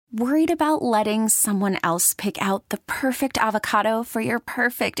Worried about letting someone else pick out the perfect avocado for your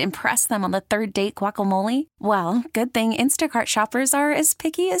perfect impress them on the third date guacamole? Well, good thing Instacart shoppers are as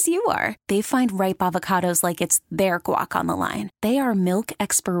picky as you are. They find ripe avocados like it's their guac on the line. They are milk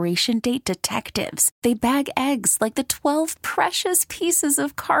expiration date detectives. They bag eggs like the 12 precious pieces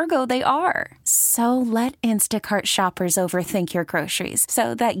of cargo they are. So let Instacart shoppers overthink your groceries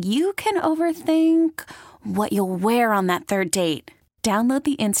so that you can overthink what you'll wear on that third date. Download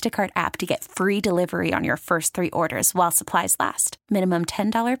the Instacart app to get free delivery on your first 3 orders while supplies last. Minimum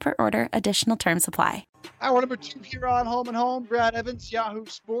 $10 per order. Additional terms apply. Hour number 2 here on Home and Home. Brad Evans, Yahoo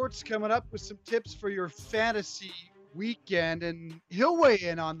Sports, coming up with some tips for your fantasy weekend, and he'll weigh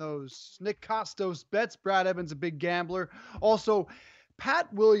in on those Nick Kostos bets. Brad Evans, a big gambler. Also,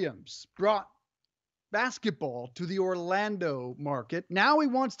 Pat Williams brought basketball to the Orlando market. Now he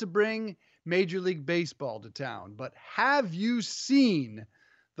wants to bring Major League Baseball to town. But have you seen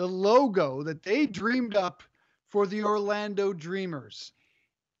the logo that they dreamed up for the Orlando Dreamers?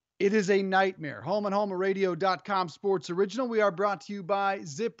 It is a nightmare. Home and Home, a radio.com sports original. We are brought to you by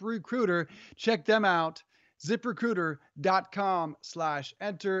ZipRecruiter. Check them out.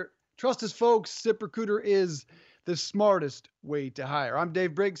 ZipRecruiter.com/enter. Trust us, folks. ZipRecruiter is the smartest way to hire. I'm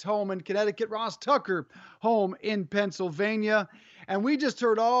Dave Briggs, home in Connecticut. Ross Tucker, home in Pennsylvania. And we just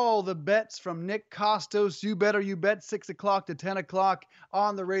heard all the bets from Nick Kostos. You Bet or You Bet, 6 o'clock to 10 o'clock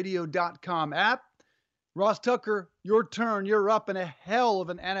on the radio.com app. Ross Tucker, your turn. You're up in a hell of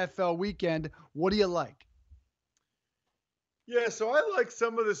an NFL weekend. What do you like? Yeah, so I like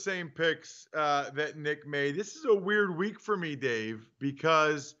some of the same picks that Nick made. This is a weird week for me, Dave,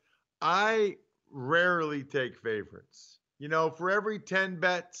 because I rarely take favorites. You know, for every 10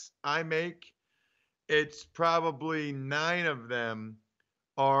 bets I make, it's probably 9 of them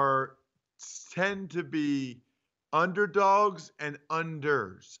tend to be underdogs and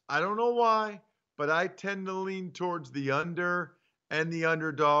unders. I don't know why, but I tend to lean towards the under and the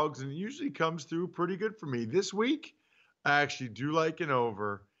underdogs, and it usually comes through pretty good for me. This week, I actually do like an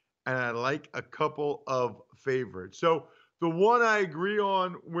over, and I like a couple of favorites. So the one I agree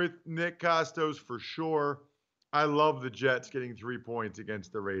on with Nick Kostos for sure, I love the Jets getting 3 points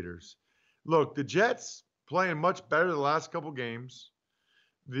against the Raiders. Look, the Jets playing much better the last couple games.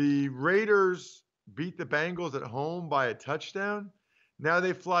 The Raiders beat the Bengals at home by a touchdown. Now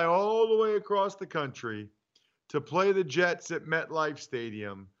they fly all the way across the country to play the Jets at MetLife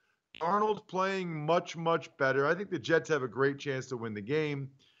Stadium. Arnold's playing much, much better. I think the Jets have a great chance to win the game.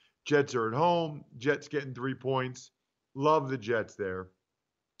 Jets are at home. Jets getting 3 points. Love the Jets there.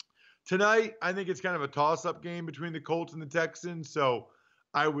 Tonight, I think it's kind of a toss-up game between the Colts and the Texans, so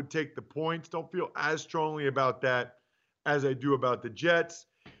I would take the points. Don't feel as strongly about that as I do about the Jets.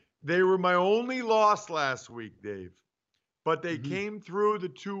 They were my only loss last week, Dave, but they came through the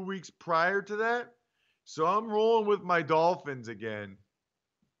 2 weeks prior to that, so I'm rolling with my Dolphins again.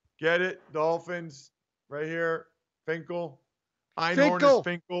 Get it? Dolphins right here. Finkel. Einhorn is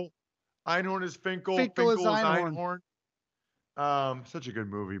Finkel. Einhorn is Finkel. Finkel is Einhorn. Such a good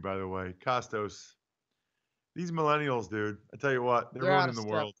movie, by the way. Kostos. These millennials, dude, I tell you what, they're ruining the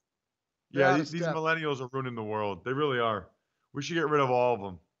world. Yeah, these millennials are ruining the world. They really are. We should get rid of all of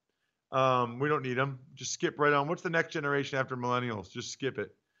them. We don't need them. Just skip right on. What's the next generation after millennials? Just skip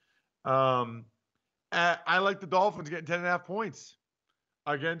it. I like the Dolphins getting 10.5 points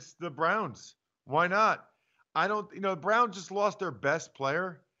against the Browns. Why not? The Browns just lost their best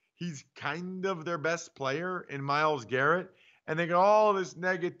player. He's kind of their best player in Myles Garrett. And they got all this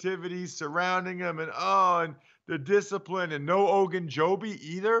negativity surrounding him and the discipline and no Ogunjobi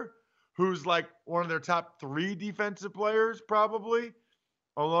either, who's like one of their top 3 defensive players probably,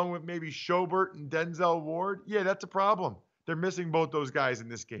 along with maybe Schobert and Denzel Ward. Yeah, that's a problem. They're missing both those guys in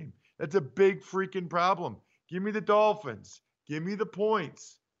this game. That's a big freaking problem. Give me the Dolphins. Give me the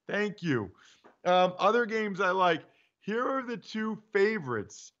points. Thank you. Other games I like. Here are the 2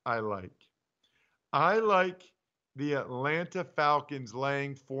 favorites I like. I like the Atlanta Falcons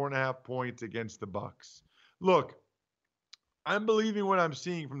laying 4.5 points against the Bucs. Look, I'm believing what I'm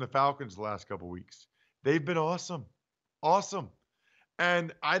seeing from the Falcons the last couple weeks. They've been awesome. Awesome.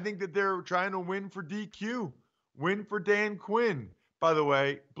 And I think that they're trying to win for DQ, win for Dan Quinn. By the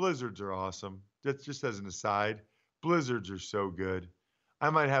way, Blizzards are awesome. That's just as an aside. Blizzards are so good. I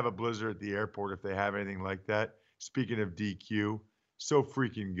might have a blizzard at the airport if they have anything like that. Speaking of DQ, so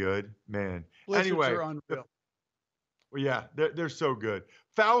freaking good, man. Blizzards anyway, are unreal. Well, yeah, they're so good.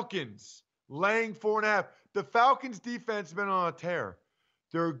 Falcons laying 4.5. The Falcons defense has been on a tear.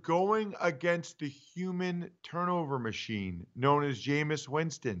 They're going against the human turnover machine known as Jameis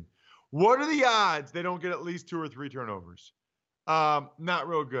Winston. What are the odds they don't get at least 2 or 3 turnovers? Not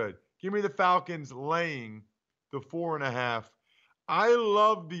real good. Give me the Falcons laying the 4.5. I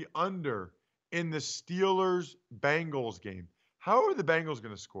love the under in the Steelers-Bengals game. How are the Bengals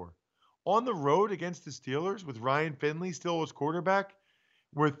going to score? On the road against the Steelers with Ryan Finley still as quarterback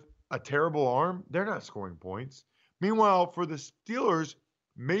with a terrible arm, they're not scoring points. Meanwhile, for the Steelers,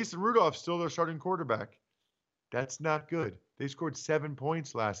 Mason Rudolph's still their starting quarterback. That's not good. They scored 7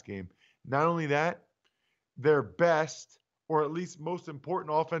 points last game. Not only that, their best, or at least most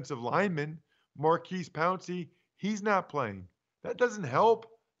important offensive lineman, Marquise Pouncey, he's not playing. That doesn't help.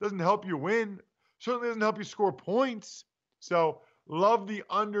 Doesn't help you win. Certainly doesn't help you score points. So love the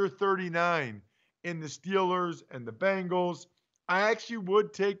under 39 in the Steelers and the Bengals. I actually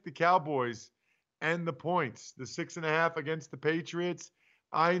would take the Cowboys and the points, the 6.5 against the Patriots.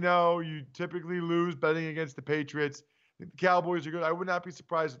 I know you typically lose betting against the Patriots. The Cowboys are good. I would not be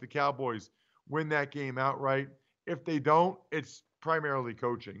surprised if the Cowboys win that game outright. If they don't, it's primarily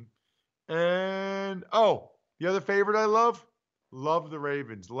coaching. And, the other favorite I love the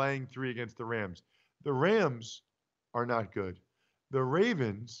Ravens laying 3 against the Rams. The Rams are not good. The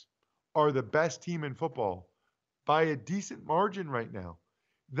Ravens are the best team in football by a decent margin right now.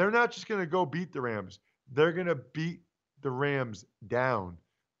 They're not just going to go beat the Rams. They're going to beat the Rams down.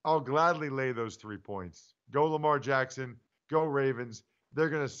 I'll gladly lay those 3 points. Go Lamar Jackson. Go Ravens. They're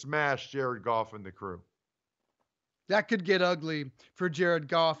going to smash Jared Goff and the crew. That could get ugly for Jared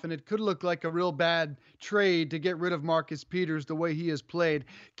Goff, and it could look like a real bad trade to get rid of Marcus Peters the way he has played.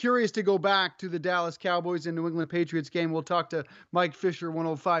 Curious to go back to the Dallas Cowboys and New England Patriots game. We'll talk to Mike Fisher,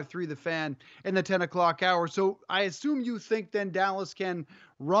 105.3 The Fan, in the 10 o'clock hour. So I assume you think then Dallas can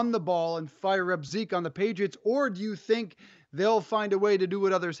run the ball and fire up Zeke on the Patriots, or do you think they'll find a way to do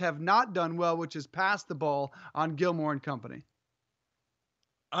what others have not done well, which is pass the ball on Gilmore and company?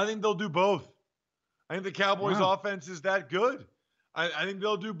 I think they'll do both. I think the Cowboys' offense is that good. I think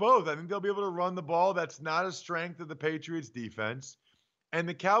they'll do both. I think they'll be able to run the ball. That's not a strength of the Patriots' defense. And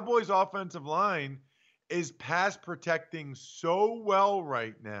the Cowboys' offensive line is pass protecting so well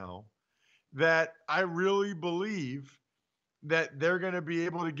right now that I really believe that they're going to be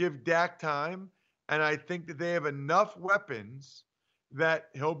able to give Dak time. And I think that they have enough weapons that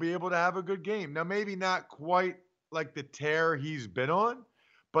he'll be able to have a good game. Now, maybe not quite like the tear he's been on,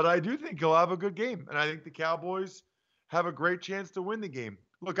 but I do think he'll have a good game. And I think the Cowboys have a great chance to win the game.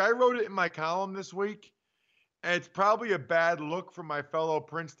 Look, I wrote it in my column this week, and it's probably a bad look for my fellow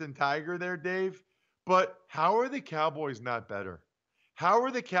Princeton Tiger there, Dave. But how are the Cowboys not better? How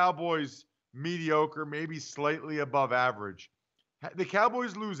are the Cowboys mediocre, maybe slightly above average? The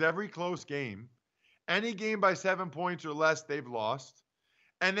Cowboys lose every close game. Any game by 7 points or less, they've lost.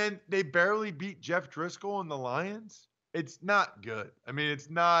 And then they barely beat Jeff Driscoll and the Lions. It's not good. I mean, it's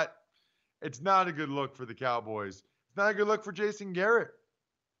not a good look for the Cowboys. It's not a good look for Jason Garrett.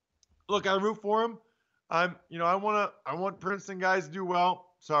 Look, I root for him. I want Princeton guys to do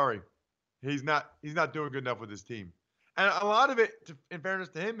well. Sorry. He's not doing good enough with his team. And a lot of it, in fairness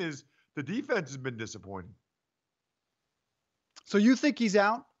to him, is the defense has been disappointing. So you think he's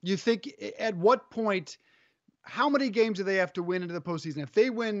out? You think at what point, how many games do they have to win into the postseason? If they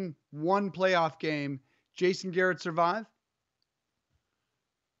win one playoff game, Jason Garrett survive?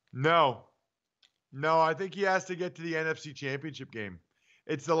 No, I think he has to get to the NFC Championship game.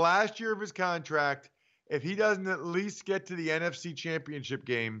 It's the last year of his contract. If he doesn't at least get to the NFC Championship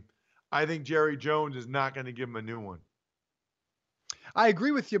game, I think Jerry Jones is not going to give him a new one. I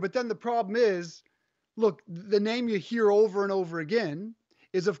agree with you, but then the problem is, look, the name you hear over and over again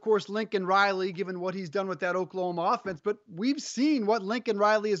is, of course, Lincoln Riley, given what he's done with that Oklahoma offense. But we've seen what Lincoln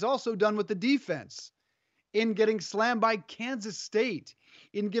Riley has also done with the defense in getting slammed by Kansas State,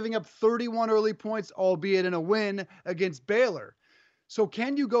 in giving up 31 early points, albeit in a win against Baylor. So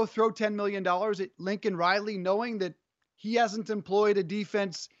can you go throw $10 million at Lincoln Riley knowing that he hasn't employed a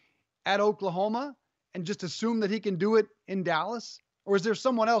defense at Oklahoma and just assume that he can do it in Dallas? Or is there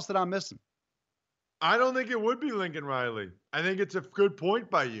someone else that I'm missing? I don't think it would be Lincoln Riley. I think it's a good point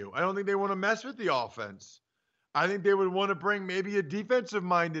by you. I don't think they want to mess with the offense. I think they would want to bring maybe a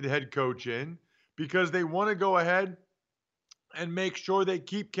defensive-minded head coach in because they want to go ahead and make sure they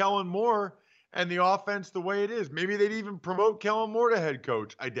keep Kellen Moore and the offense the way it is. Maybe they'd even promote Kellen Moore to head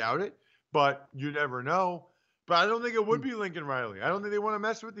coach. I doubt it, but you never know. But I don't think it would be Lincoln Riley. I don't think they want to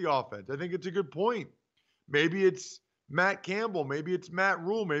mess with the offense. I think it's a good point. Maybe it's Matt Campbell. Maybe it's Matt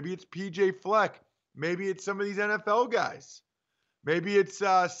Rule. Maybe it's PJ Fleck. Maybe it's some of these NFL guys. Maybe it's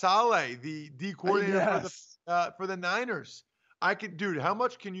Saleh, the D coordinator for the Niners. Dude, how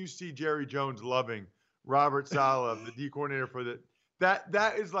much can you see Jerry Jones loving Robert Saleh, the D coordinator for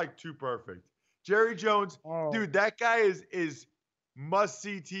that is like too perfect. Jerry Jones, dude, that guy is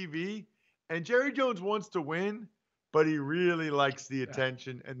must-see TV. And Jerry Jones wants to win, but he really likes the Yeah.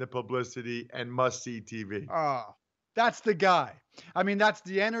 attention and the publicity and must-see TV. Oh, that's the guy. I mean, that's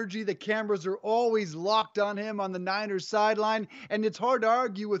the energy. The cameras are always locked on him on the Niners sideline, and it's hard to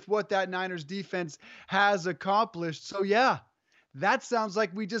argue with what that Niners defense has accomplished. So, yeah, that sounds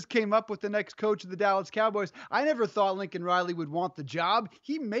like we just came up with the next coach of the Dallas Cowboys. I never thought Lincoln Riley would want the job.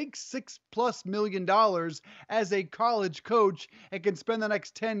 He makes $6+ million as a college coach and can spend the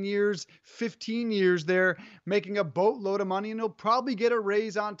next 10 years, 15 years there making a boatload of money, and he'll probably get a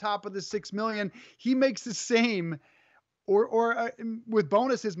raise on top of the $6 million. He makes the same or with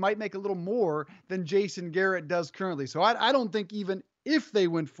bonuses might make a little more than Jason Garrett does currently. So I don't think even if they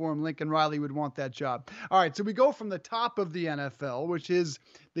went for him, Lincoln Riley would want that job. All right, so we go from the top of the NFL, which is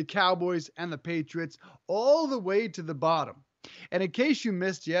the Cowboys and the Patriots, all the way to the bottom. And in case you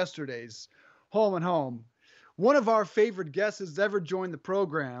missed yesterday's Home and Home, one of our favorite guests has ever joined the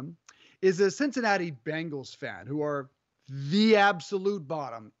program is a Cincinnati Bengals fan who are the absolute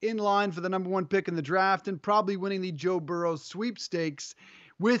bottom, in line for the number one pick in the draft and probably winning the Joe Burrow sweepstakes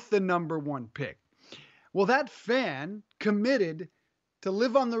with the number one pick. Well, that fan committed to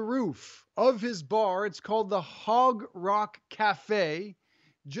live on the roof of his bar. It's called the Hog Rock Cafe,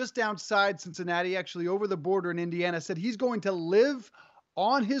 just outside Cincinnati, actually over the border in Indiana. Said he's going to live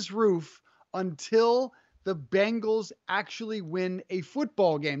on his roof until the Bengals actually win a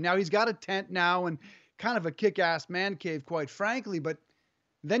football game. Now, he's got a tent now and kind of a kick-ass man cave, quite frankly. But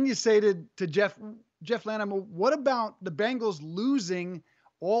then you say to Jeff Lanham, what about the Bengals losing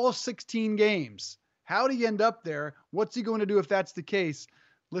all 16 games? How do you end up there? What's he going to do if that's the case?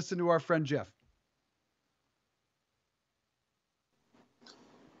 Listen to our friend Jeff.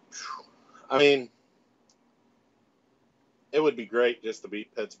 I mean, it would be great just to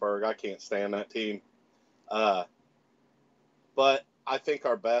beat Pittsburgh. I can't stand that team. But I think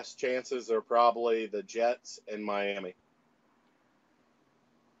our best chances are probably the Jets and Miami.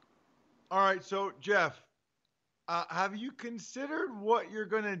 All right, so Jeff, have you considered what you're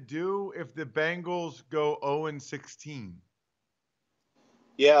going to do if the Bengals go 0-16?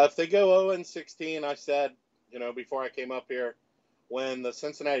 Yeah, if they go 0-16, I said, before I came up here, when the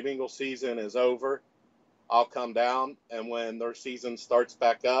Cincinnati Bengals season is over, I'll come down, and when their season starts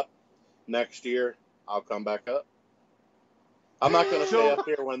back up next year, I'll come back up. I'm not going to stay up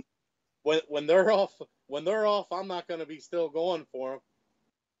here when they're off. When they're off, I'm not going to be still going for them.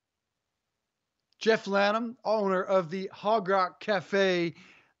 Jeff Lanham, owner of the Hog Rock Cafe,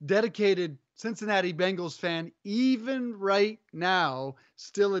 dedicated Cincinnati Bengals fan, even right now,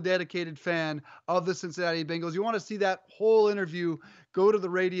 still a dedicated fan of the Cincinnati Bengals. You want to see that whole interview, go to the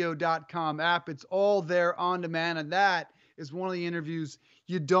radio.com app. It's all there on demand, and that is one of the interviews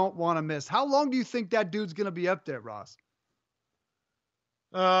you don't want to miss. How long do you think that dude's going to be up there, Ross?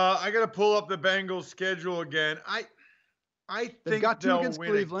 I got to pull up the Bengals schedule again. I think they'll win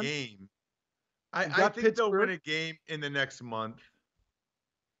Cleveland. A game. I think they'll win a game in the next month.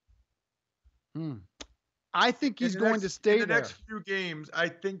 I think he's going to stay there. In the next few games, I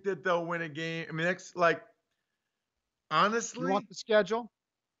think that they'll win a game. I mean, honestly. You want the schedule?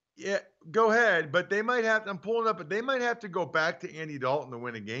 Yeah, go ahead. But they might have, I'm pulling up, but they might have to go back to Andy Dalton to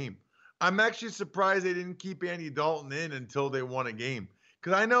win a game. I'm actually surprised they didn't keep Andy Dalton in until they won a game.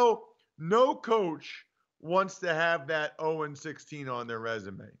 Because I know no coach wants to have that 0-16 on their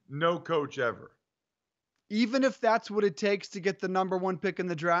resume. No coach ever. Even if that's what it takes to get the number one pick in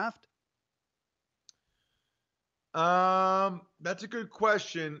the draft? That's a good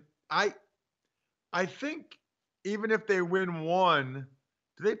question. I think even if they win one,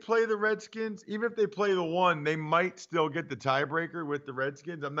 do they play the Redskins? Even if they play the one, they might still get the tiebreaker with the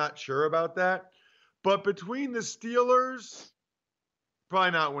Redskins. I'm not sure about that. But between the Steelers,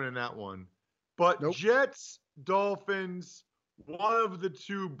 probably not winning that one. But nope. Jets, Dolphins, one of the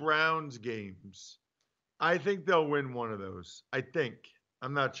two Browns games, I think they'll win one of those. I think.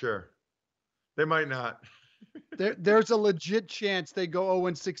 I'm not sure. They might not. There's a legit chance they go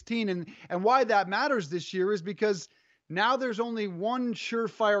 0-16. And why that matters this year is because now there's only one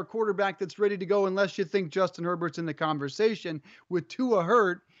surefire quarterback that's ready to go, unless you think Justin Herbert's in the conversation. With Tua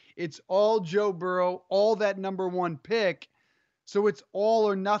hurt, it's all Joe Burrow, all that number one pick. So it's all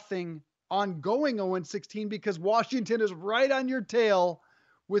or nothing on going 0-16 because Washington is right on your tail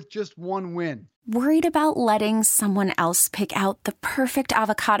with just one win. Worried about letting someone else pick out the perfect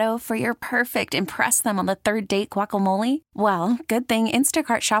avocado for your perfect impress them on the third date guacamole? Well, good thing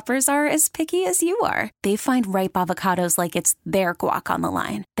Instacart shoppers are as picky as you are. They find ripe avocados like it's their guac on the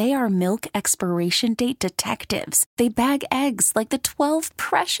line. They are milk expiration date detectives. They bag eggs like the 12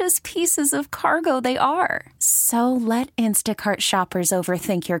 precious pieces of cargo they are. So let Instacart shoppers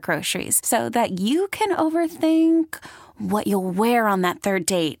overthink your groceries so that you can overthink what you'll wear on that third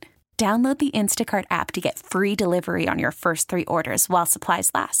date. Download the Instacart app to get free delivery on your first 3 orders while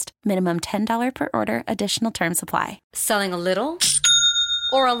supplies last. Minimum $10 per order. Additional terms apply. Selling a little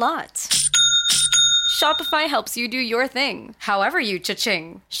or a lot? Shopify helps you do your thing, however you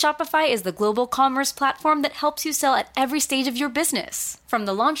cha-ching. Shopify is the global commerce platform that helps you sell at every stage of your business. From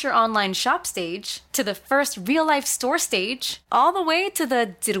the launch your online shop stage, to the first real-life store stage, all the way to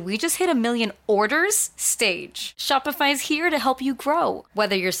the did we just hit 1 million orders stage. Shopify's here to help you grow.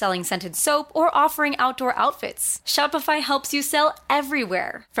 Whether you're selling scented soap or offering outdoor outfits, Shopify helps you sell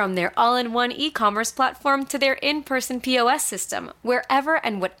everywhere. From their all-in-one e-commerce platform to their in-person POS system, wherever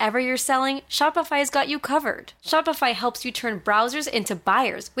and whatever you're selling, Shopify's got you covered. Shopify helps you turn browsers into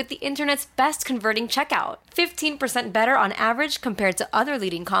buyers with the internet's best converting checkout. 15% better on average compared to other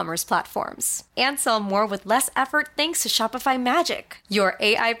leading commerce platforms. And sell more with less effort thanks to Shopify Magic, your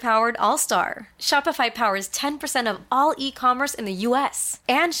AI-powered all-star. Shopify powers 10% of all e-commerce in the US.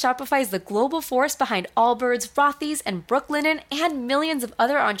 And Shopify is the global force behind Allbirds, Rothy's, and Brooklinen, and millions of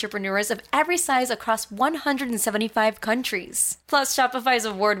other entrepreneurs of every size across 175 countries. Plus, Shopify's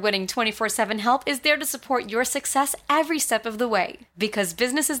award-winning 24/7 help is there to support your success every step of the way. Because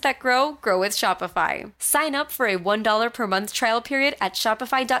businesses that grow, grow with Shopify. Sign up for a $1 per month trial period at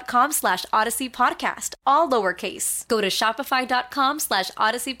shopify.com/Odyssey Podcast, all lowercase. Go to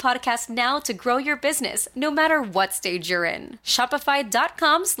shopify.com/Odyssey Podcast now to grow your business, no matter what stage you're in.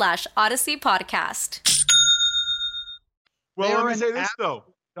 Shopify.com/Odyssey Podcast. Well, let me say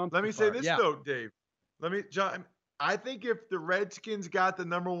this, though. Dave. John, I think if the Redskins got the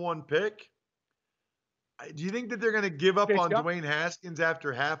number 1 pick, do you think that they're going to give up on Dwayne Haskins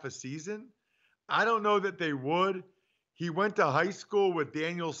after half a season? I don't know that they would. He went to high school with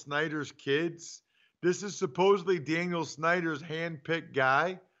Daniel Snyder's kids. This is supposedly Daniel Snyder's hand-picked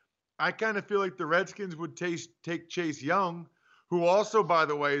guy. I kind of feel like the Redskins would take Chase Young, who also, by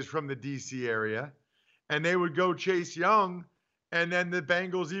the way, is from the D.C. area, and they would go Chase Young, and then the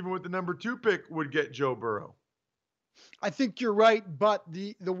Bengals, even with the number 2 pick, would get Joe Burrow. I think you're right, but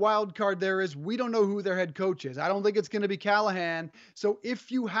the wild card there is we don't know who their head coach is. I don't think it's going to be Callahan. So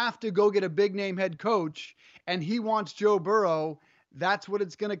if you have to go get a big name head coach and he wants Joe Burrow, that's what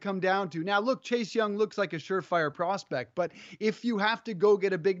it's going to come down to. Now, look, Chase Young looks like a surefire prospect, but if you have to go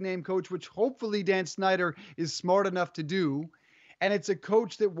get a big name coach, which hopefully Dan Snyder is smart enough to do, and it's a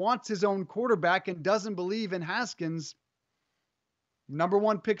coach that wants his own quarterback and doesn't believe in Haskins, number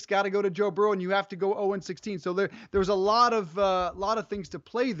 1 pick's got to go to Joe Burrow, and you have to go 0-16. So there's a lot of things to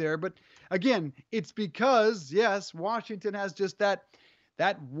play there. But again, it's because, yes, Washington has just that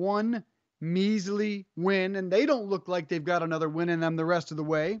one measly win, and they don't look like they've got another win in them the rest of the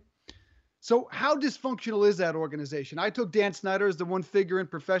way. So how dysfunctional is that organization? I took Dan Snyder as the one figure in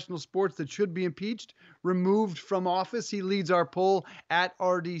professional sports that should be impeached, removed from office. He leads our poll at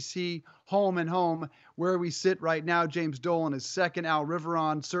RDC Home and Home, where we sit right now. James Dolan is second. Al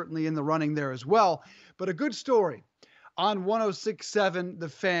Riveron certainly in the running there as well. But a good story on 106.7 The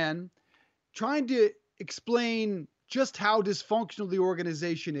Fan, trying to explain just how dysfunctional the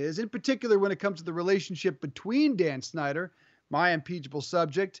organization is, in particular when it comes to the relationship between Dan Snyder, my impeachable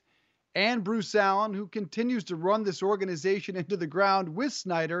subject, and Bruce Allen, who continues to run this organization into the ground with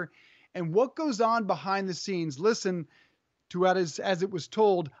Snyder, and what goes on behind the scenes. Listen to it as it was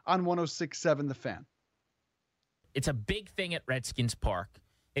told on 106.7 The Fan. It's a big thing at Redskins Park.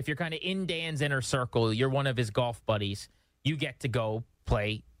 If you're kind of in Dan's inner circle, you're one of his golf buddies, you get to go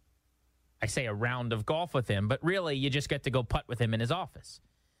play, I say a round of golf with him, but really you just get to go putt with him in his office.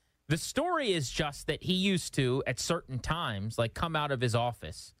 The story is just that he used to, at certain times, like come out of his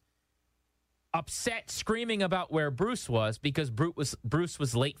office upset, screaming about where Bruce was because Bruce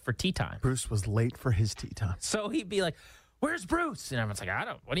was late for tea time. Bruce was late for his tea time. So he'd be like, "Where's Bruce?" And everyone's like,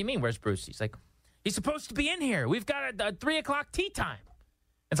 what do you mean, where's Bruce? He's like, "He's supposed to be in here. We've got a 3 o'clock tea time."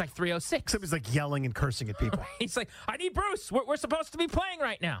 It's like 3:06. So he's like yelling and cursing at people. He's like, "I need Bruce. We're supposed to be playing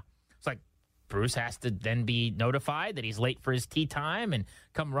right now." It's like, Bruce has to then be notified that he's late for his tea time and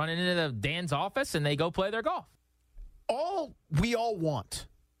come running into Dan's office, and they go play their golf. All we all want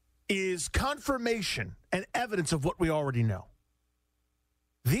is confirmation and evidence of what we already know.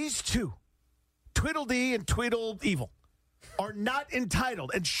 These two, Tweedledee and Tweedle Evil, are not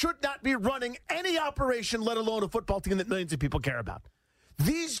entitled and should not be running any operation, let alone a football team that millions of people care about.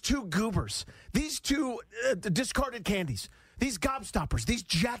 These two goobers, these two discarded candies, these gobstoppers, these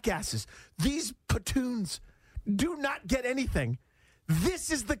jackasses, these platoons do not get anything. This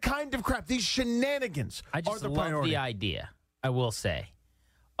is the kind of crap. These shenanigans I just are the love priority. the idea, I will say,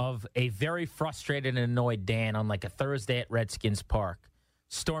 of a very frustrated and annoyed Dan on like a Thursday at Redskins Park,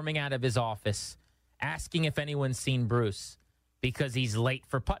 storming out of his office, asking if anyone's seen Bruce because he's late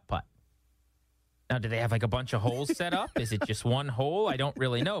for putt-putt. Now, do they have like a bunch of holes set up? Is it just one hole? I don't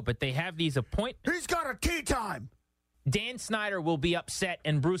really know, but they have these appointments. He's got a tee time. Dan Snyder will be upset,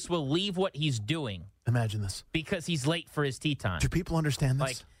 and Bruce will leave what he's doing Imagine this. because he's late for his tee time. Do people understand this?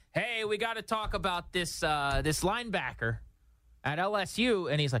 Like, hey, we got to talk about this this linebacker at LSU,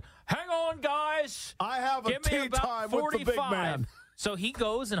 and he's like, hang on, guys. I have a Give me tee about time 45. with the big man. So he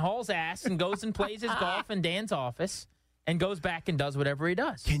goes and hauls ass and goes and plays his golf in Dan's office and goes back and does whatever he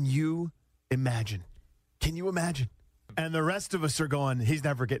does. Can you imagine? Can you imagine? And the rest of us are going, he's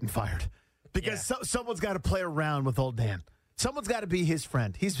never getting fired. Because someone's got to play around with old Dan. Someone's got to be his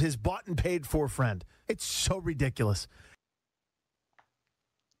friend. He's his bought and paid for friend. It's so ridiculous.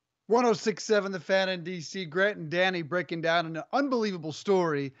 106.7 The Fan in D.C. Grant and Danny breaking down an unbelievable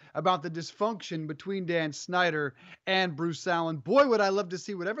story about the dysfunction between Dan Snyder and Bruce Allen. Boy, would I love to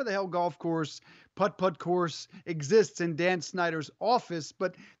see whatever the hell golf course, putt-putt course exists in Dan Snyder's office.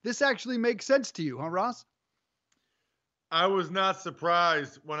 But this actually makes sense to you, huh, Ross? I was not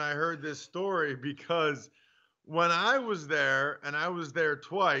surprised when I heard this story because when I was there, and I was there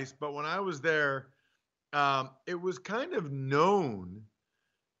twice, but when I was there, it was kind of known,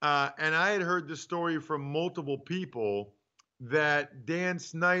 and I had heard the story from multiple people that Dan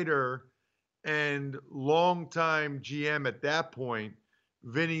Snyder and longtime GM at that point,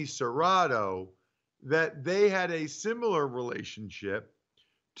 Vinny Serrato, that they had a similar relationship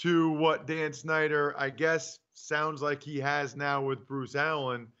to what Dan Snyder, I guess, sounds like he has now with Bruce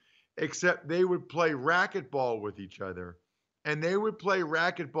Allen, except they would play racquetball with each other. And they would play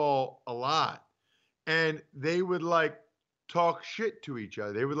racquetball a lot. And they would like talk shit to each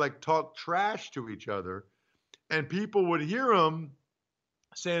other. They would like talk trash to each other. And people would hear them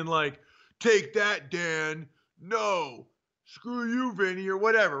saying like, take that, Dan. No, screw you, Vinny, or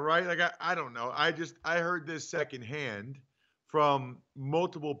whatever, right? Like, I don't know. I heard this secondhand from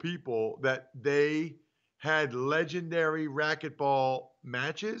multiple people that they had legendary racquetball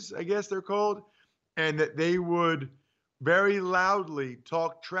matches, I guess they're called, and that they would very loudly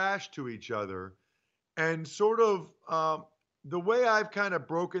talk trash to each other. And sort of the way I've kind of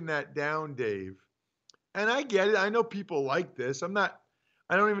broken that down, Dave, and I get it. I know people like this. I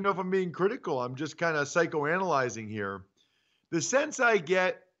don't even know if I'm being critical. I'm just kind of psychoanalyzing here. The sense I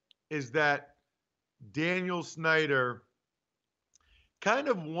get is that Daniel Snyder kind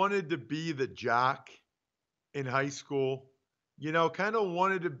of wanted to be the jock in high school, you know, kind of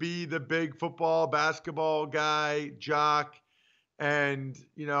wanted to be the big football, basketball guy, jock, and,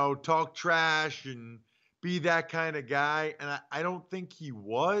 you know, talk trash and be that kind of guy. And I don't think he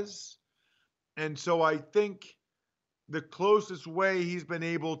was. And so I think the closest way he's been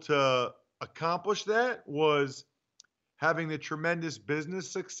able to accomplish that was having the tremendous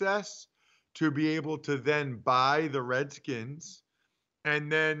business success to be able to then buy the Redskins. And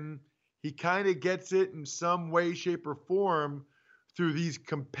then he kind of gets it in some way, shape, or form through these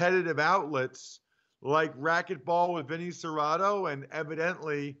competitive outlets like racquetball with Vinny Serrato and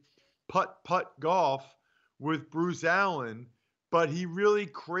evidently putt-putt golf with Bruce Allen. But he really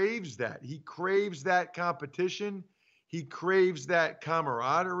craves that. He craves that competition. He craves that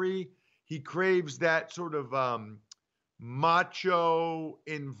camaraderie. He craves that sort of macho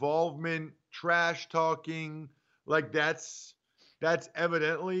involvement, trash talking. Like that's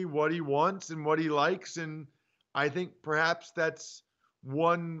evidently what he wants and what he likes. And I think perhaps that's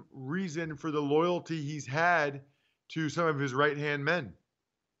one reason for the loyalty he's had to some of his right-hand men.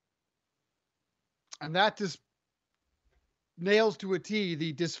 And that just nails to a T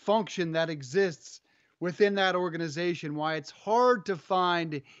the dysfunction that exists within that organization, why it's hard to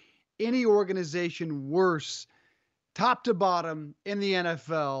find any organization worse, top to bottom, in the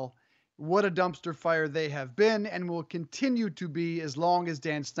NFL. What a dumpster fire they have been and will continue to be as long as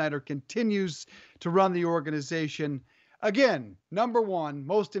Dan Snyder continues to run the organization. Again, number one,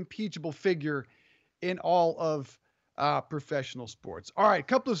 most impeachable figure in all of professional sports. All right, a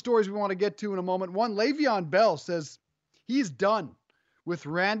couple of stories we want to get to in a moment. One, Le'Veon Bell says he's done with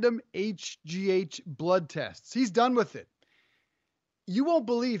random HGH blood tests. He's done with it. You won't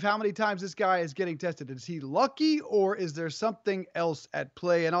believe how many times this guy is getting tested. Is he lucky or is there something else at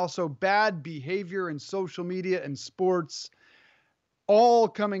play? And also bad behavior in social media and sports. all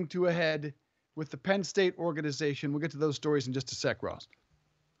coming to a head with the Penn State organization. We'll get to those stories in just a sec, Ross.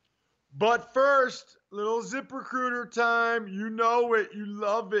 But first, little ZipRecruiter time. You know it. You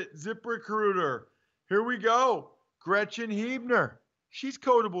love it. ZipRecruiter. Here we go. Gretchen Hebner. She's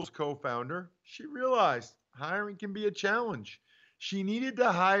Codables co-founder. She realized hiring can be a challenge. She needed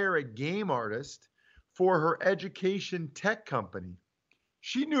to hire a game artist for her education tech company.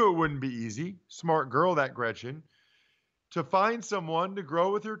 She knew it wouldn't be easy. Smart girl, that Gretchen. To find someone to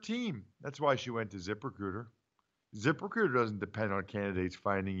grow with her team. That's why she went to ZipRecruiter. ZipRecruiter doesn't depend on candidates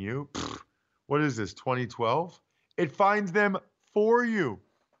finding you. What is this, 2012? It finds them for you.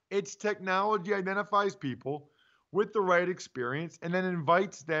 Its technology identifies people with the right experience and then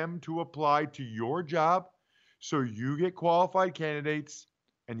invites them to apply to your job so you get qualified candidates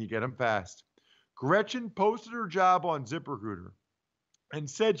and you get them fast. Gretchen posted her job on ZipRecruiter and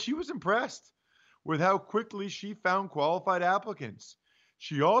said she was impressed with how quickly she found qualified applicants.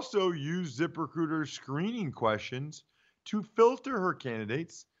 She also used ZipRecruiter's screening questions to filter her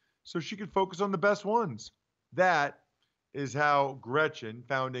candidates so she could focus on the best ones. That is how Gretchen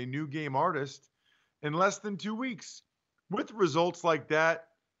found a new game artist in less than 2 weeks. With results like that,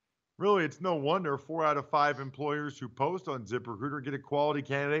 really, it's no wonder 4 out of 5 employers who post on ZipRecruiter get a quality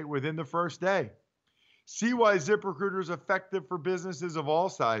candidate within the first day. See why ZipRecruiter is effective for businesses of all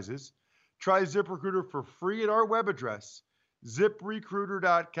sizes. Try ZipRecruiter for free at our web address,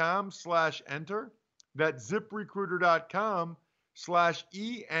 ZipRecruiter.com/enter. That's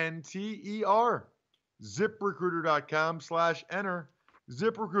ZipRecruiter.com/ENTER. ZipRecruiter.com/enter.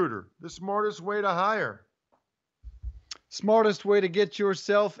 ZipRecruiter, the smartest way to hire. Smartest way to get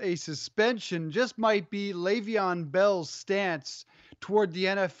yourself a suspension just might be Le'Veon Bell's stance toward the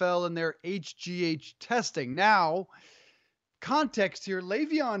NFL and their HGH testing. Now, context here,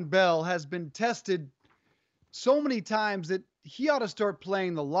 Le'Veon Bell has been tested so many times that he ought to start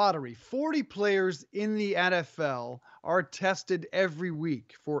playing the lottery. 40 players in the NFL are tested every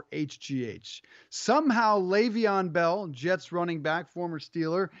week for HGH. Somehow, Le'Veon Bell, Jets running back, former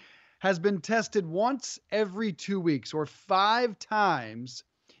Steeler, has been tested once every 2 weeks or 5 times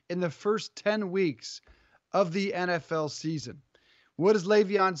in the first 10 weeks of the NFL season. What does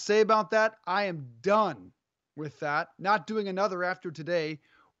Le'Veon say about that? I am done with that. Not doing another after today.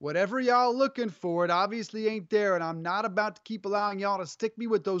 Whatever y'all looking for, it obviously ain't there, and I'm not about to keep allowing y'all to stick me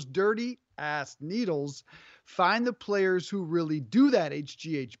with those dirty ass needles. Find the players who really do that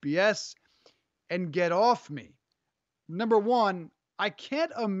HGHBS and get off me. Number one, I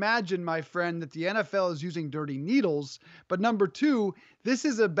can't imagine, my friend, that the NFL is using dirty needles. But number two, this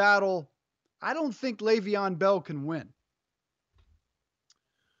is a battle I don't think Le'Veon Bell can win.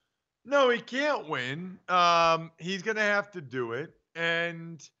 No, he can't win. He's going to have to do it.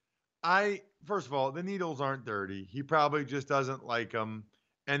 And first of all, the needles aren't dirty. He probably just doesn't like them.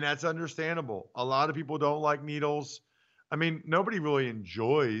 And that's understandable. A lot of people don't like needles. I mean, nobody really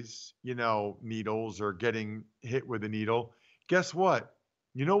enjoys, needles or getting hit with a needle. Guess what?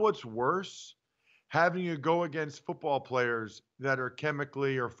 You know what's worse? Having to go against football players that are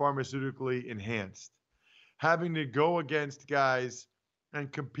chemically or pharmaceutically enhanced. Having to go against guys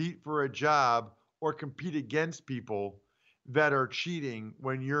and compete for a job or compete against people that are cheating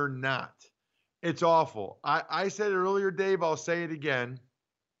when you're not. It's awful. I said it earlier, Dave. I'll say it again.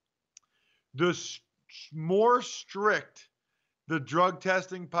 The more strict the drug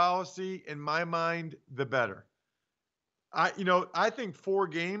testing policy, in my mind, the better. I think 4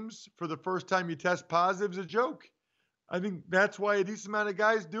 games for the first time you test positive is a joke. I think that's why a decent amount of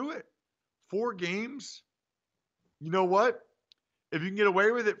guys do it. 4 games. You know what? If you can get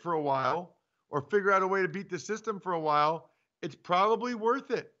away with it for a while or figure out a way to beat the system for a while, it's probably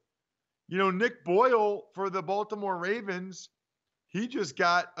worth it. Nick Boyle for the Baltimore Ravens, he just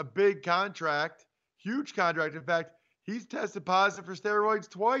got a big contract, huge contract. In fact, he's tested positive for steroids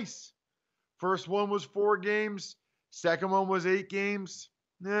twice. First one was 4 games. Second one was 8 games.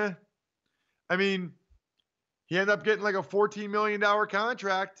 I mean, he ended up getting like a $14 million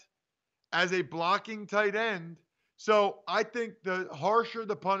contract as a blocking tight end. So I think the harsher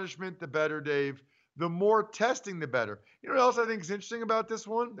the punishment, the better, Dave. The more testing, the better. You know what else I think is interesting about this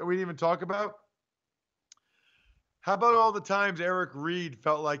one that we didn't even talk about? How about all the times Eric Reed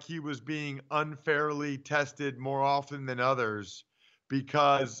felt like he was being unfairly tested more often than others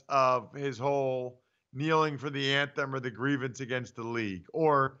because of his whole kneeling for the anthem or the grievance against the league?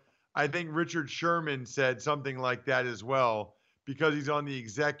 Or I think Richard Sherman said something like that as well because he's on the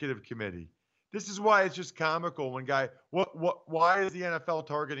executive committee. This is why it's just comical when why is the NFL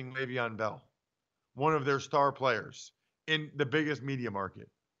targeting Le'Veon Bell, one of their star players in the biggest media market?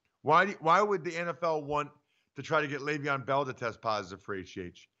 Why would the NFL want to try to get Le'Veon Bell to test positive for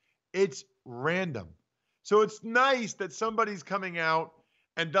HGH. It's random. So it's nice that somebody's coming out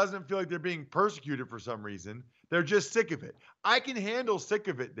and doesn't feel like they're being persecuted for some reason. They're just sick of it. I can handle sick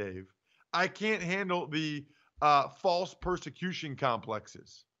of it, Dave. I can't handle the false persecution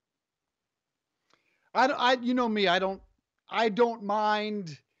complexes. You know me. I don't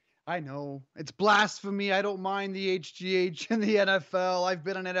mind. I know it's blasphemy. I don't mind the HGH and the NFL. I've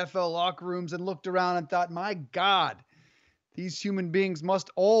been in NFL locker rooms and looked around and thought, my God, these human beings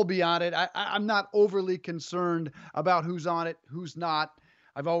must all be on it. I'm not overly concerned about who's on it, who's not.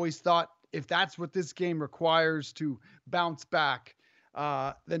 I've always thought if that's what this game requires to bounce back,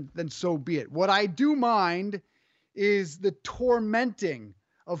 then so be it. What I do mind is the tormenting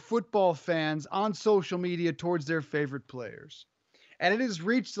of football fans on social media towards their favorite players. And it has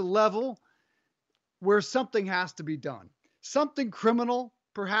reached a level where something has to be done. Something criminal,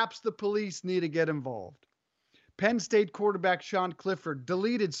 perhaps the police need to get involved. Penn State quarterback Sean Clifford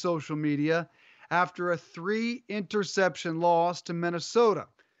deleted social media after a 3-interception loss to Minnesota.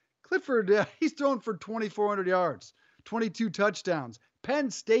 Clifford, he's thrown for 2,400 yards, 22 touchdowns. Penn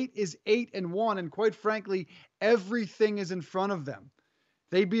State is 8-1, and quite frankly, everything is in front of them.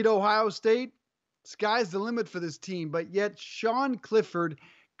 They beat Ohio State. Sky's the limit for this team, but yet Sean Clifford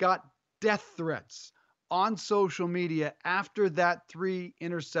got death threats on social media after that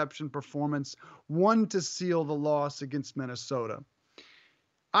 3-interception performance, one to seal the loss against Minnesota.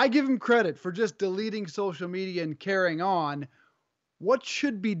 I give him credit for just deleting social media and carrying on. What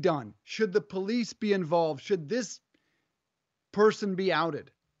should be done? Should the police be involved? Should this person be outed?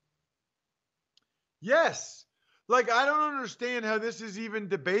 Yes. Like, I don't understand how this is even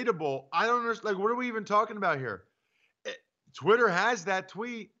debatable. I don't understand. Like, what are we even talking about here? Twitter has that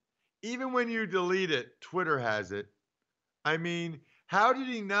tweet. Even when you delete it, Twitter has it. I mean, how did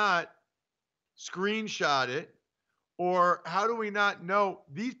he not screenshot it? Or how do we not know?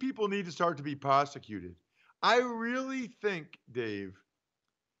 These people need to start to be prosecuted. I really think, Dave,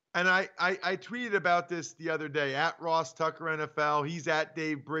 and I tweeted about this the other day, at Ross Tucker NFL. He's at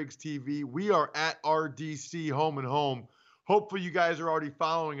Dave Briggs TV. We are at RDC Home and Home. Hopefully you guys are already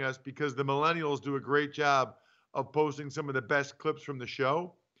following us because the millennials do a great job of posting some of the best clips from the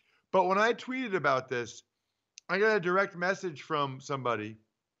show. But when I tweeted about this, I got a direct message from somebody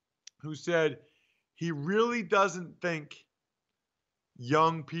who said he really doesn't think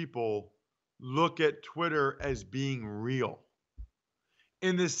young people look at Twitter as being real.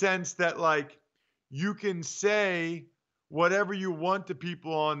 In the sense that, like, you can say whatever you want to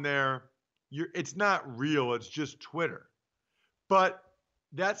people on there. It's not real. It's just Twitter. But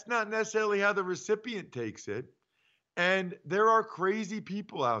that's not necessarily how the recipient takes it. And there are crazy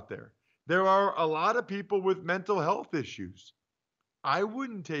people out there. There are a lot of people with mental health issues. I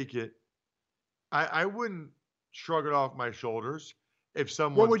wouldn't take it. I wouldn't shrug it off my shoulders if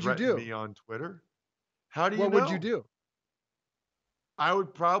someone threatened me on Twitter. How do you know? What would you do? I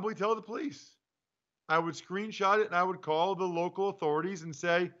would probably tell the police. I would screenshot it and I would call the local authorities and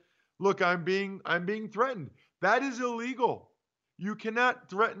say, look, I'm being threatened. That is illegal. You cannot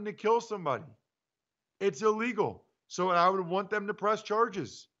threaten to kill somebody. It's illegal. So I would want them to press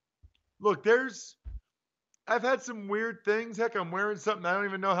charges. Look, I've had some weird things. Heck, I'm wearing something. I don't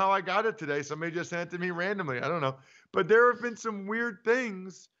even know how I got it today. Somebody just sent it to me randomly. I don't know. But there have been some weird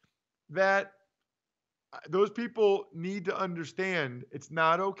things that those people need to understand. It's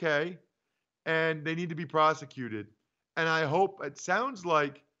not okay. And they need to be prosecuted. And I hope, it sounds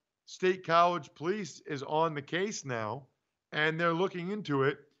like State College Police is on the case now. And they're looking into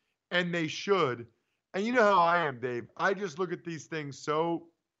it. And they should. And you know how I am, Dave. I just look at these things so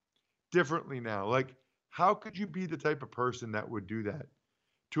differently now. Like, how could you be the type of person that would do that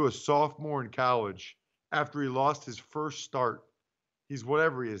to a sophomore in college after he lost his first start? He's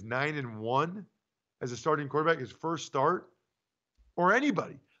whatever he is, 9-1 as a starting quarterback, his first start, or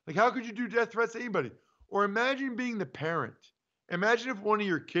anybody. Like, how could you do death threats to anybody? Or imagine being the parent. Imagine if one of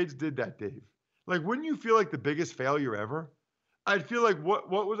your kids did that, Dave. Like, wouldn't you feel like the biggest failure ever? I'd feel like, what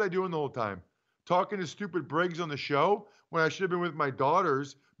was I doing the whole time? Talking to stupid Briggs on the show when I should have been with my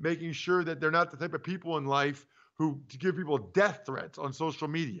daughters, making sure that they're not the type of people in life who give people death threats on social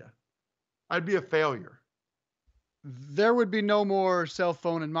media. I'd be a failure. There would be no more cell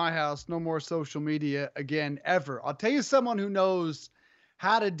phone in my house, no more social media again, ever. I'll tell you someone who knows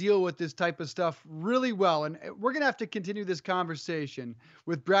how to deal with this type of stuff really well. And we're going to have to continue this conversation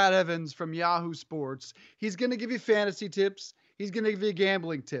with Brad Evans from Yahoo Sports. He's going to give you fantasy tips. He's going to give you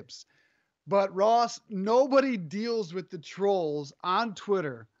gambling tips. But Ross, nobody deals with the trolls on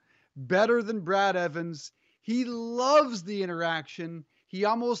Twitter better than Brad Evans. He loves the interaction. He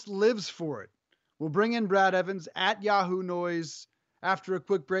almost lives for it. We'll bring in Brad Evans at Yahoo Noise after a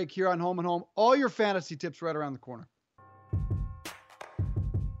quick break here on Home and Home. All your fantasy tips right around the corner.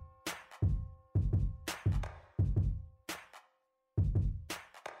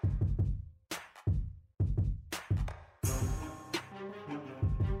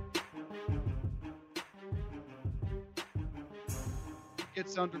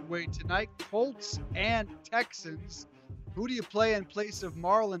 Gets underway tonight. Colts and Texans. Who do you play in place of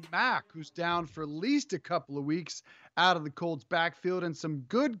Marlon Mack, who's down for at least a couple of weeks out of the Colts backfield, and some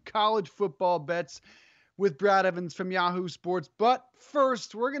good college football bets with Brad Evans from Yahoo Sports. But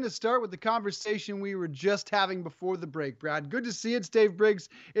first, we're going to start with the conversation we were just having before the break. Brad, good to see you. It's Dave Briggs.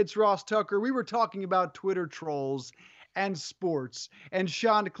 It's Ross Tucker. We were talking about Twitter trolls and sports, and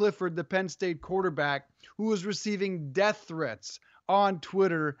Sean Clifford, the Penn State quarterback, who was receiving death threats on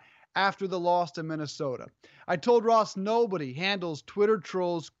Twitter after the loss to Minnesota. I told Ross nobody handles Twitter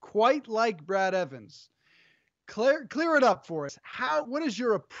trolls quite like Brad Evans. Clear it up for us. What is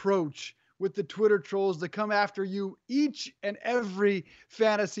your approach with the Twitter trolls that come after you each and every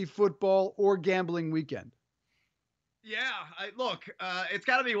fantasy football or gambling weekend? Yeah, look, it's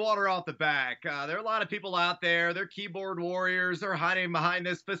got to be water off the back. There are a lot of people out there. They're keyboard warriors. They're hiding behind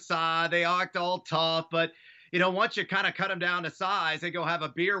this facade. They act all tough, but once you kind of cut them down to size, they go have a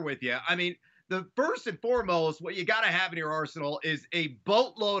beer with you. I mean, the first and foremost, what you got to have in your arsenal is a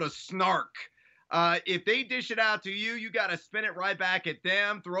boatload of snark. If they dish it out to you, you got to spin it right back at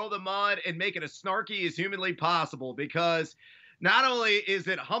them, throw the mud, and make it as snarky as humanly possible, because not only is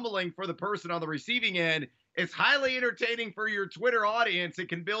it humbling for the person on the receiving end, it's highly entertaining for your Twitter audience. It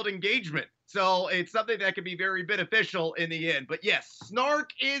can build engagement. So it's something that can be very beneficial in the end. But yes, snark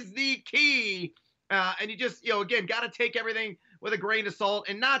is the key. And you just, again, got to take everything with a grain of salt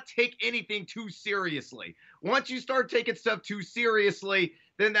and not take anything too seriously. Once you start taking stuff too seriously,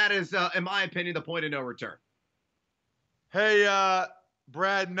 then that is, in my opinion, the point of no return. Hey,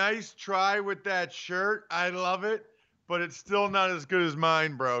 Brad, nice try with that shirt. I love it, but it's still not as good as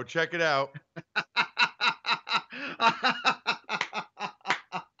mine, bro. Check it out.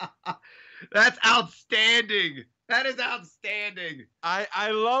 That's outstanding. That is outstanding.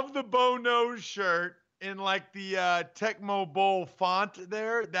 I love the Bo Nose shirt in like the Tecmo Bowl font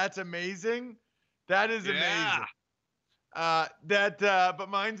there. That's amazing. That is amazing. But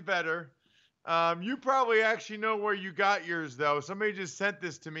mine's better. You probably actually know where you got yours, though. Somebody just sent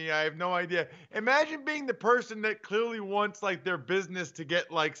this to me. I have no idea. Imagine being the person that clearly wants like their business to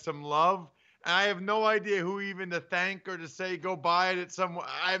get like some love. And I have no idea who even to thank or to say go buy it at some.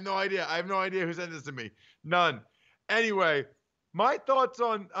 I have no idea. I have no idea who sent this to me. None. Anyway, my thoughts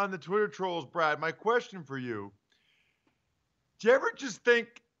on the Twitter trolls, Brad. My question for you: do you ever just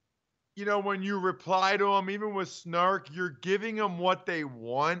think, when you reply to them, even with snark, you're giving them what they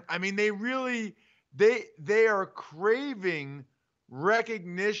want? I mean, they really, they are craving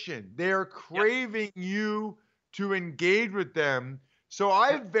recognition. They are craving you to engage with them. So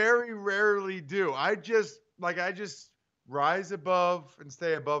I very rarely do. I just rise above and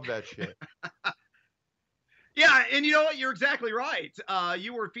stay above that shit. Yeah, and you know what? You're exactly right.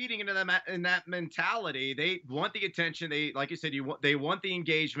 You were feeding into them in that mentality. They want the attention. They, like you said, they want the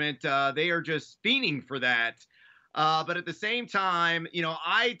engagement. They are just fiending for that. But at the same time,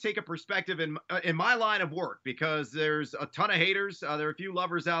 I take a perspective in my line of work, because there's a ton of haters. There are a few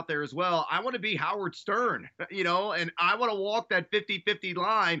lovers out there as well. I want to be Howard Stern, and I want to walk that 50-50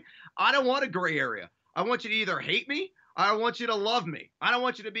 line. I don't want a gray area. I want you to either hate me, I want you to love me. I don't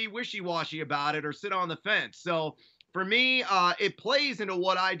want you to be wishy-washy about it or sit on the fence. So for me, it plays into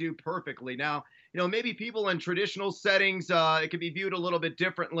what I do perfectly. Now, maybe people in traditional settings, it can be viewed a little bit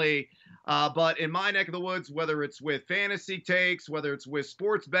differently. But in my neck of the woods, whether it's with fantasy takes, whether it's with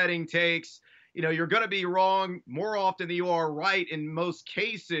sports betting takes, you're going to be wrong more often than you are right in most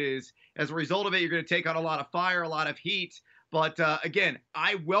cases. As a result of it, you're going to take on a lot of fire, a lot of heat. But again,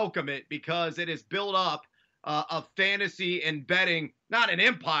 I welcome it because it has built up of fantasy and betting, not an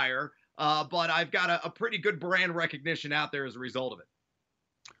empire, but I've got a pretty good brand recognition out there as a result of it.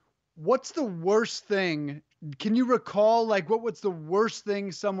 What's the worst thing? Can you recall, what's the worst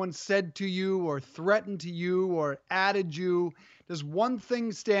thing someone said to you or threatened to you or added you? Does one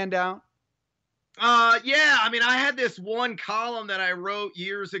thing stand out? Yeah, I mean, I had this one column that I wrote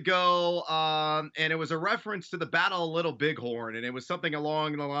years ago, and it was a reference to the Battle of Little Bighorn, and it was something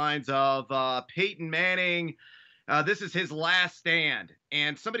along the lines of Peyton Manning, this is his last stand,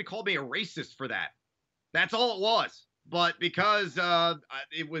 and somebody called me a racist for that. That's all it was. But because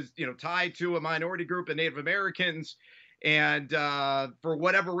it was, tied to a minority group of Native Americans, and for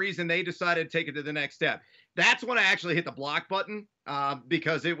whatever reason, they decided to take it to the next step. That's when I actually hit the block button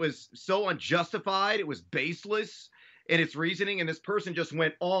because it was so unjustified. It was baseless in its reasoning. And this person just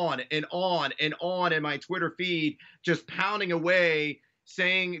went on and on and on in my Twitter feed, just pounding away,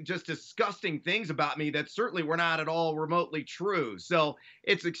 saying just disgusting things about me that certainly were not at all remotely true. So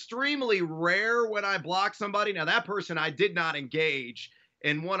it's extremely rare when I block somebody. Now, that person, I did not engage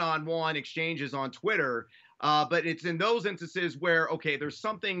in one-on-one exchanges on Twitter. But it's in those instances where, okay, there's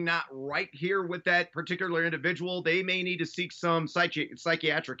something not right here with that particular individual. They may need to seek some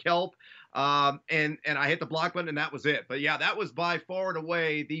psychiatric help. And I hit the block button, and that was it. But yeah, that was by far and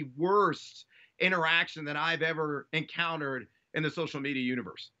away the worst interaction that I've ever encountered in the social media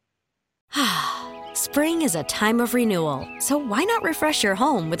universe. Spring is a time of renewal, so why not refresh your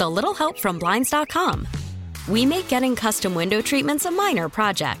home with a little help from Blinds.com? We make getting custom window treatments a minor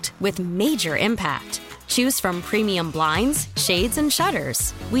project with major impact. Choose from premium blinds, shades, and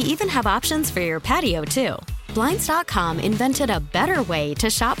shutters. We even have options for your patio, too. Blinds.com invented a better way to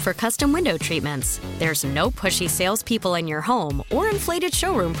shop for custom window treatments. There's no pushy salespeople in your home or inflated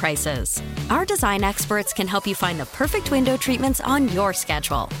showroom prices. Our design experts can help you find the perfect window treatments on your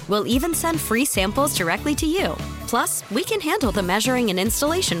schedule. We'll even send free samples directly to you. Plus, we can handle the measuring and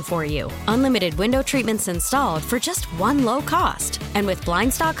installation for you. Unlimited window treatments installed for just one low cost. And with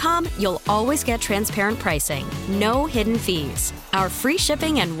Blinds.com, you'll always get transparent pricing. No hidden fees. Our free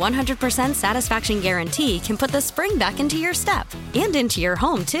shipping and 100% satisfaction guarantee can put the spring back into your step and into your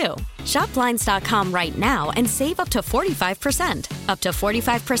home, too. Shop Blinds.com right now and save up to 45%. Up to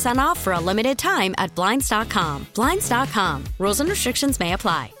 45% off for a limited time at Blinds.com. Blinds.com. Rules and restrictions may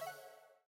apply.